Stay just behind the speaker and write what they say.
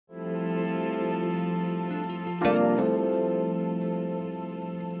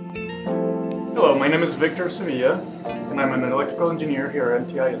Hello, my name is Victor Sevilla, and I'm an electrical engineer here at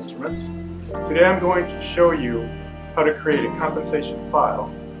MTI Instruments. Today I'm going to show you how to create a compensation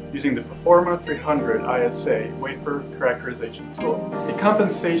file using the Proforma 300iSA wafer characterization tool. A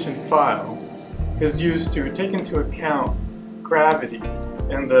compensation file is used to take into account gravity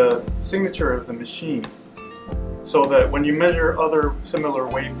and the signature of the machine, so that when you measure other similar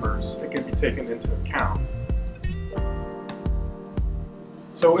wafers, it can be taken into account.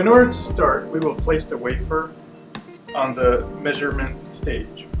 So in order to start, we will place the wafer on the measurement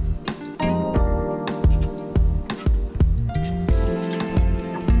stage.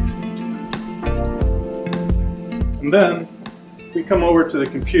 And then we come over to the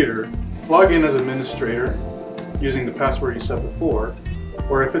computer, log in as administrator using the password you set before,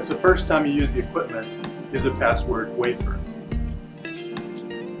 or if it's the first time you use the equipment, use the password Wafer.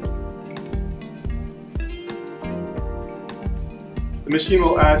 The machine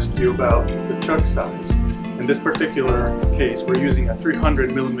will ask you about the chuck size. In this particular case, we're using a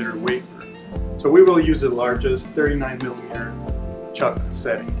 300mm wafer. So we will use the largest 39mm chuck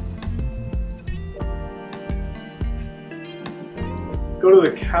setting. Go to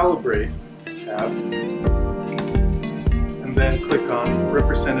the Calibrate tab, and then click on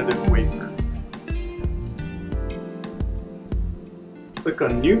Representative Wafer. Click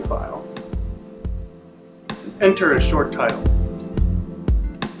on New File, enter a short title.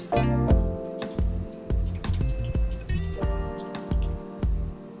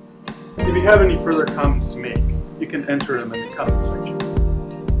 If you have any further comments to make, you can enter them in the comment section.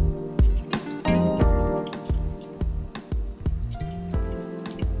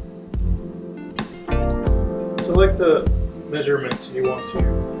 Select the measurements you want to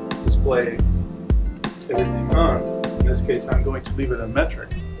display everything on. In this case, I'm going to leave it a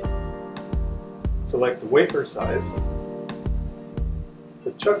metric. Select the wafer size,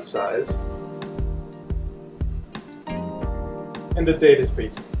 the chuck size, and the data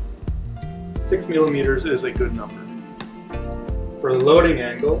spacing. 6mm is a good number. For the loading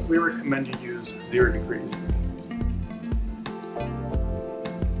angle, we recommend you use 0 degrees.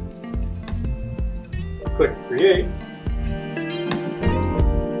 Click Create.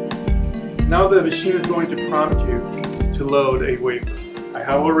 Now the machine is going to prompt you to load a wafer. I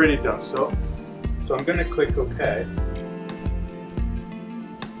have already done so, so I'm going to click OK.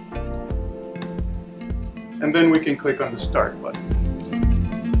 And then we can click on the Start button.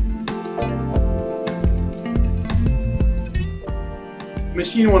 The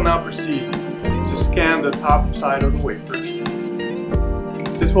machine will now proceed to scan the top side of the wafer.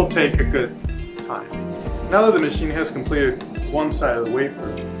 This will take a good time. Now that the machine has completed one side of the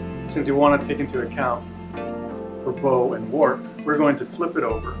wafer, since you want to take into account for bow and warp, we're going to flip it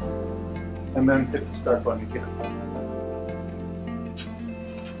over and then hit the Start button again.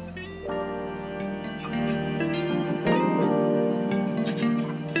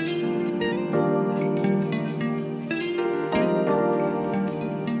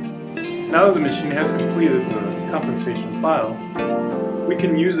 Now that the machine has completed the compensation file, we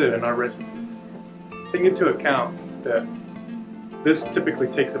can use it in our recipe. Take into account that this typically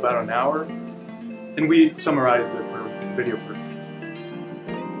takes about an hour, and we summarized it for video purposes.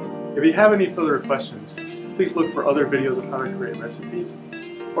 If you have any further questions, please look for other videos of how to create recipes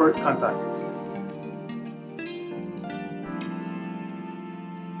or contact us.